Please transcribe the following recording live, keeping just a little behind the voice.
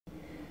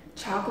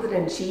Chocolate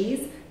and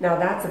cheese, now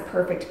that's a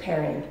perfect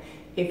pairing.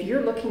 If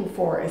you're looking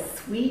for a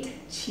sweet,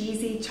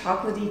 cheesy,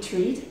 chocolatey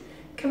treat,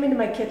 come into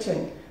my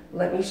kitchen.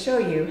 Let me show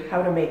you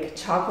how to make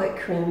chocolate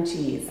cream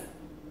cheese.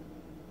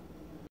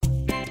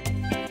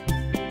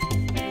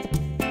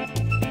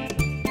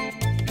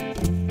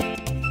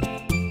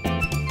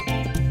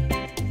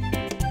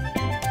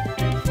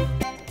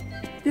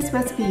 This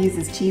recipe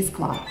uses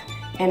cheesecloth,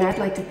 and I'd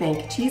like to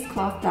thank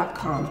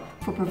cheesecloth.com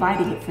for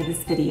providing it for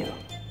this video.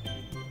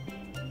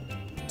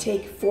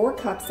 Take 4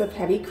 cups of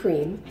heavy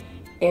cream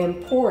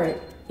and pour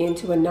it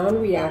into a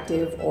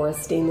non-reactive or a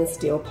stainless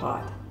steel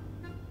pot.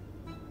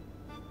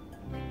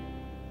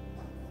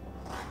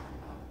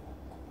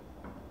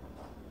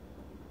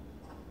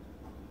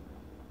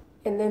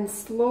 And then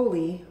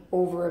slowly,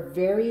 over a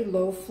very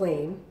low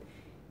flame,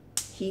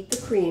 heat the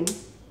cream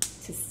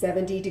to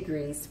 70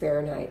 degrees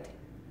Fahrenheit.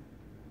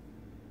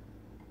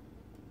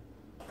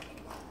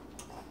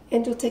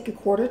 And you'll take a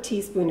 1/4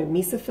 teaspoon of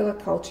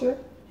mesophilic culture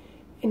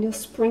and you'll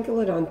sprinkle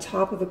it on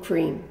top of the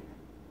cream.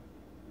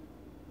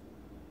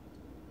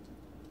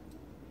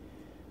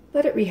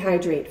 Let it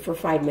rehydrate for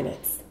 5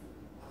 minutes.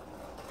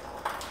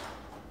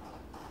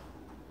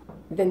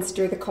 Then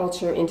stir the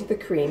culture into the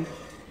cream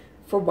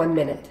for 1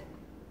 minute.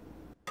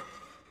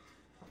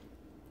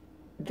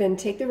 Then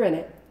take the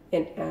rennet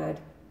and add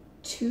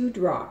 2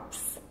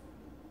 drops.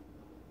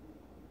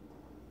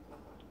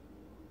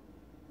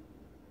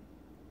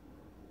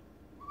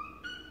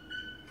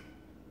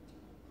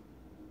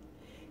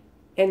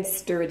 And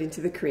stir it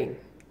into the cream.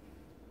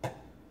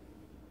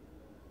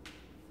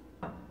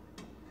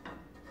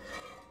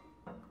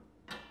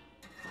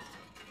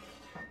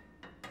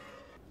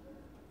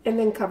 And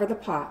then cover the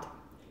pot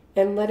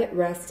and let it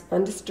rest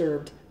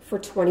undisturbed for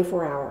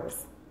 24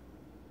 hours.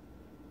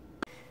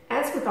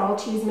 As with all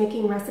cheese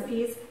making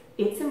recipes,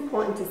 it's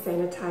important to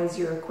sanitize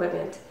your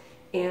equipment,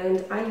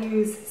 and I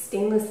use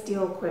stainless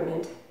steel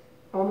equipment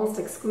almost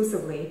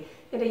exclusively,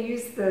 and I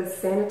use the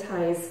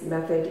sanitize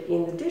method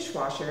in the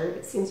dishwasher.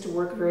 It seems to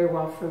work very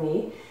well for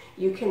me.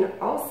 You can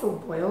also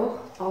boil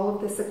all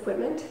of this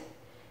equipment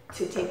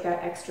to take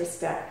that extra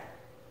step.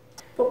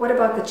 But what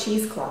about the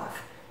cheesecloth?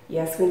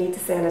 Yes, we need to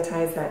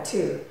sanitize that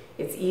too.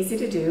 It's easy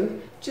to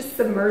do. Just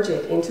submerge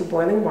it into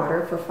boiling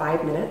water for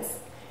 5 minutes.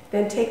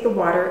 Then take the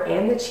water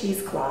and the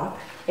cheesecloth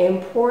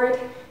and pour it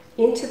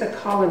into the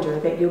colander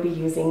that you'll be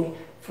using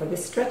for the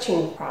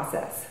stretching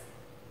process.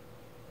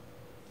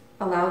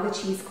 Allow the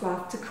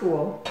cheesecloth to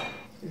cool,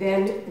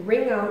 then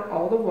wring out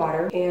all the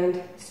water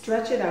and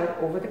stretch it out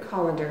over the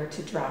colander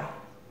to dry.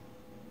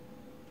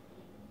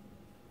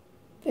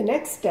 The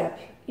next step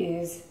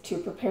is to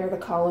prepare the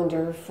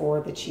colander for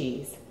the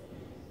cheese.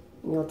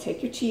 You'll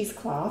take your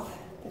cheesecloth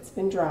that's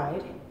been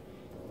dried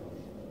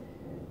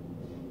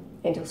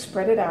and you'll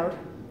spread it out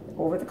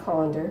over the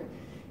colander,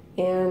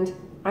 and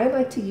I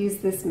like to use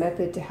this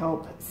method to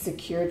help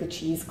secure the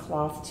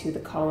cheesecloth to the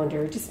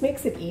colander. It just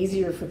makes it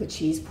easier for the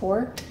cheese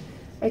pour.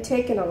 I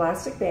take an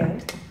elastic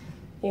band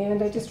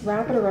and I just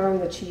wrap it around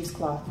the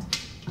cheesecloth.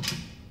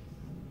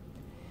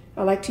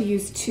 I like to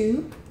use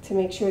 2 to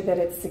make sure that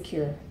it's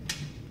secure.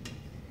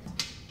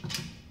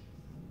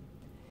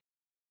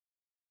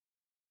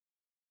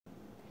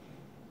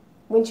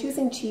 When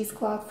choosing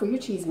cheesecloth for your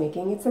cheese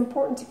making, it's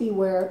important to be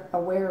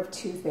aware of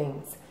 2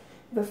 things.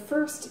 The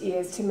first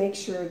is to make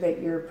sure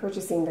that you're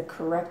purchasing the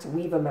correct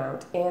weave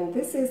amount, and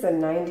this is a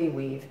 90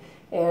 weave.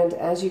 And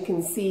as you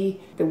can see,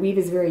 the weave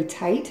is very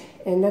tight,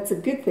 and that's a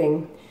good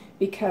thing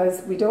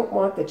because we don't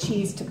want the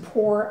cheese to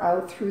pour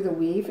out through the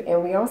weave,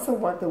 and we also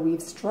want the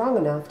weave strong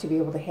enough to be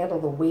able to handle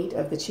the weight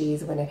of the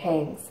cheese when it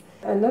hangs.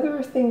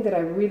 Another thing that I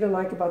really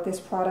like about this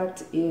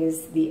product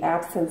is the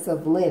absence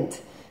of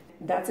lint.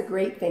 That's a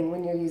great thing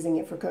when you're using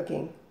it for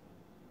cooking.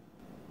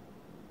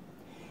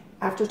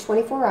 After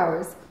 24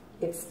 hours,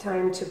 it's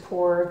time to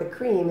pour the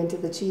cream into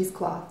the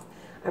cheesecloth.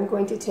 I'm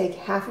going to take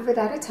half of it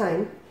at a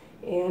time,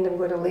 and I'm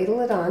going to ladle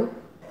it on.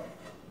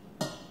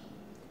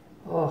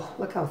 Oh,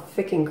 look how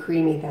thick and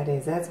creamy that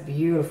is. That's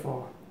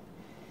beautiful.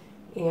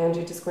 And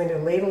you're just going to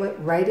ladle it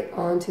right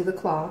onto the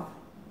cloth.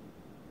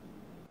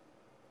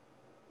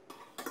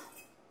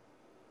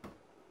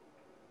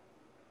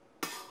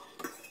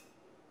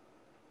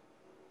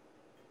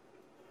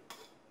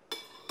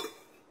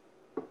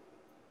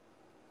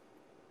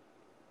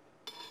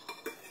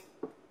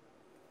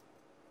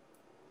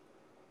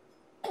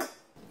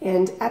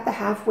 And at the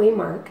halfway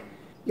mark,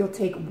 you'll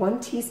take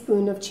 1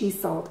 teaspoon of cheese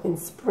salt and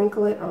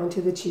sprinkle it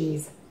onto the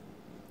cheese.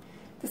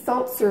 The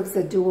salt serves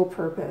a dual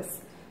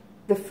purpose.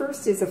 The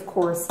first is, of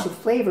course, to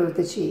flavor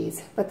the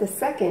cheese, but the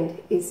second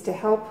is to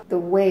help the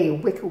whey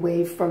wick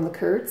away from the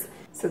curds,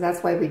 so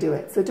that's why we do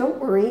it. So don't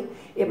worry,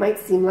 it might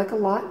seem like a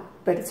lot,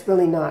 but it's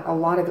really not. A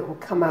lot of it will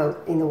come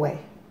out in the whey.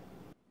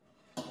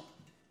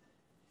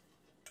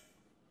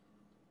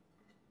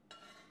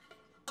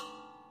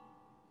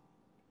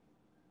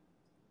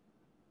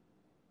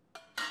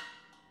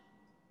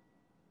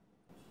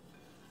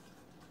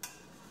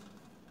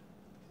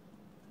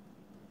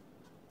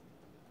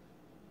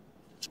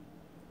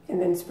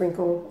 And then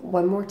sprinkle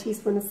 1 more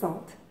teaspoon of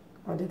salt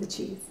onto the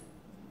cheese.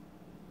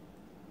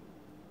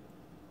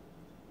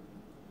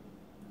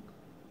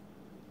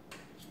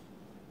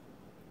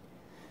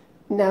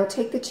 Now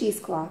take the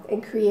cheesecloth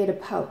and create a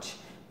pouch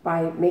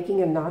by making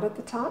a knot at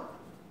the top.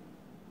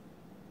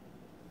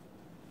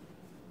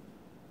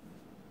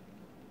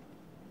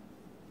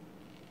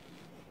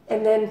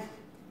 And then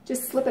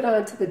just slip it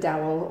onto the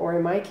dowel, or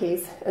in my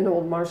case, an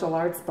old martial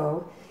arts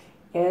bow,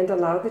 and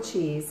allow the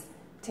cheese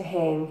to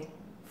hang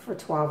for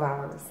 12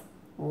 hours.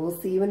 We'll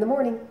see you in the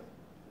morning.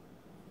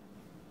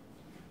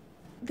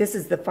 This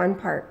is the fun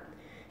part.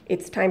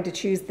 It's time to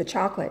choose the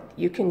chocolate.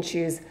 You can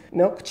choose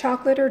milk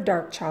chocolate or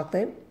dark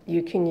chocolate.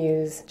 You can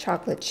use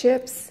chocolate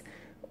chips,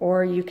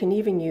 or you can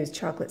even use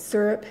chocolate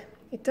syrup.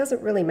 It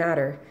doesn't really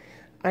matter.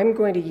 I'm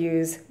going to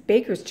use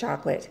baker's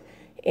chocolate.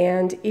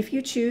 And if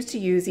you choose to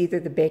use either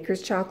the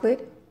baker's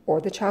chocolate or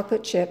the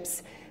chocolate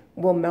chips,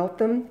 we'll melt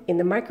them in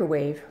the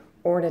microwave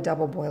or in a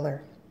double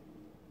boiler.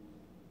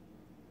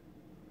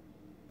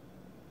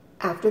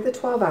 After the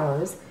 12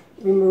 hours,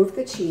 remove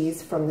the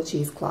cheese from the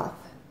cheesecloth.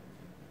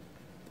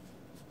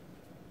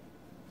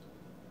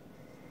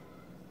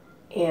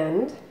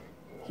 And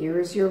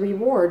here's your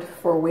reward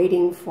for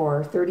waiting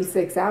for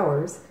 36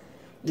 hours.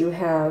 You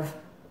have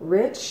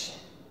rich,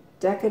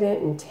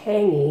 decadent, and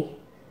tangy,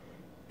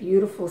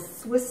 beautiful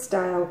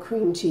Swiss-style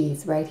cream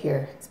cheese right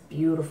here. It's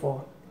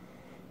beautiful.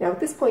 Now at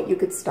this point you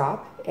could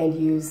stop and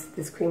use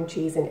this cream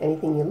cheese in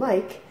anything you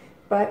like,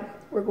 but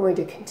we're going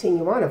to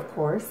continue on, of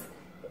course,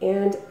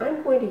 and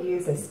I'm going to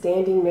use a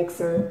standing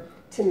mixer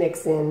to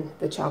mix in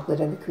the chocolate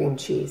and the cream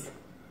cheese.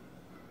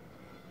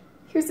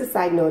 Here's a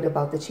side note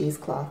about the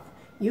cheesecloth.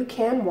 You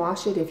can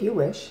wash it if you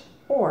wish,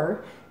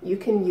 or you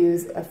can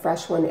use a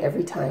fresh one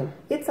every time.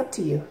 It's up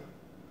to you.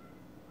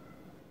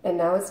 And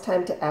now it's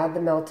time to add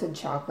the melted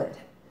chocolate.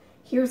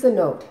 Here's a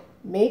note.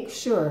 Make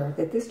sure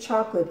that this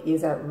chocolate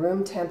is at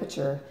room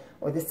temperature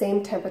or the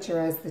same temperature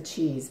as the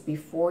cheese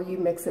before you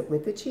mix it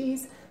with the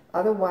cheese.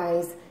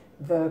 Otherwise,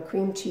 the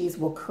cream cheese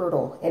will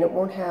curdle and it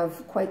won't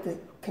have quite the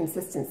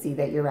consistency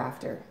that you're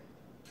after.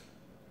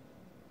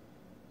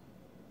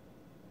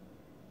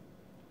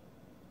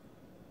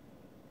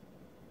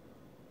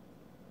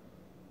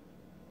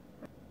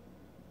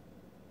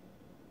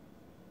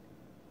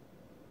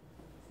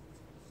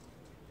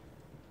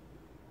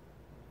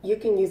 You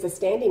can use a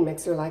standing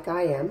mixer like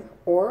I am,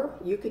 or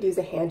you could use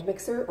a hand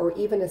mixer or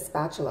even a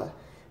spatula.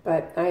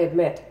 But I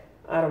admit,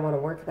 I don't want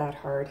to work that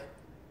hard.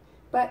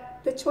 But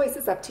the choice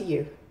is up to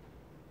you.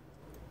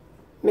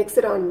 Mix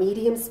it on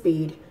medium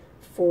speed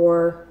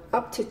for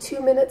up to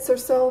 2 minutes or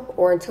so,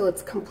 or until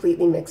it's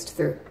completely mixed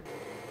through.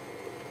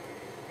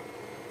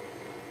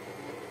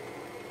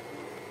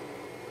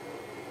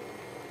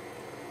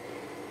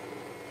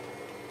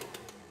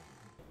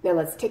 Now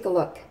let's take a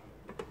look.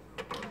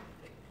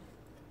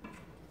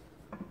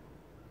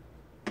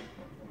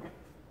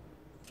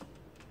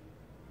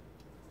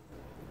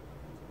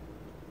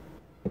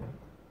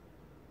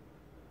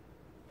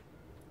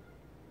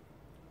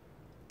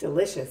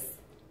 Delicious.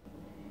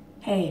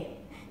 Hey,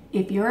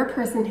 if you're a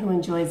person who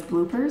enjoys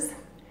bloopers,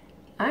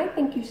 I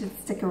think you should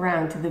stick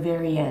around to the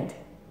very end.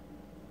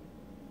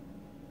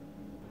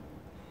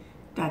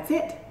 That's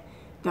it.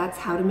 That's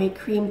how to make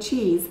cream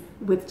cheese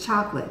with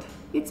chocolate.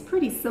 It's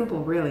pretty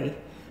simple, really.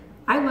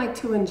 I like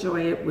to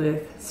enjoy it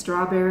with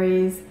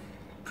strawberries,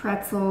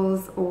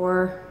 pretzels,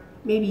 or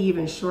maybe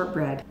even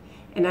shortbread.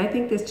 And I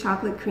think this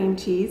chocolate cream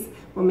cheese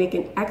will make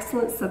an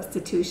excellent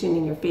substitution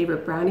in your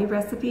favorite brownie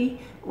recipe,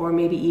 or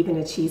maybe even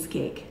a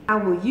cheesecake. How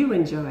will you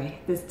enjoy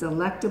this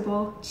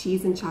delectable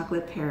cheese and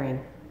chocolate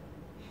pairing?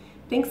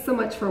 Thanks so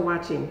much for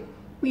watching.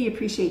 We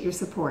appreciate your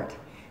support.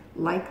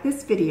 Like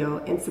this video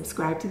and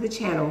subscribe to the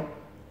channel,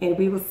 and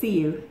we will see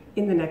you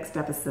in the next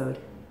episode.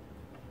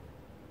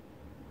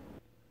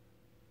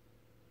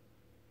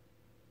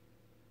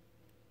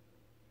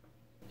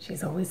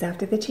 She's always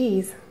after the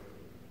cheese.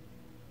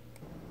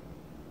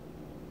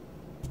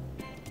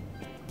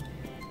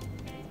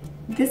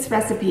 This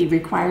recipe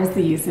requires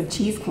the use of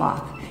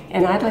cheesecloth,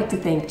 and I'd like to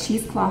thank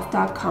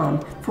cheesecloth.com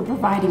for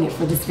providing it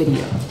for this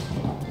video.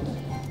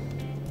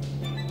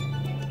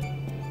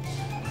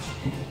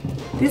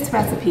 This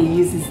recipe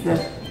uses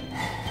the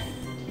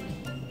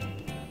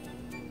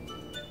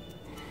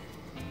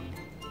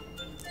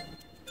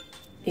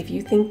If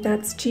you think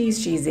that's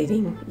cheese she's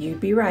eating, you'd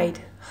be right.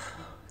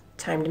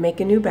 Time to make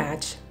a new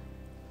batch.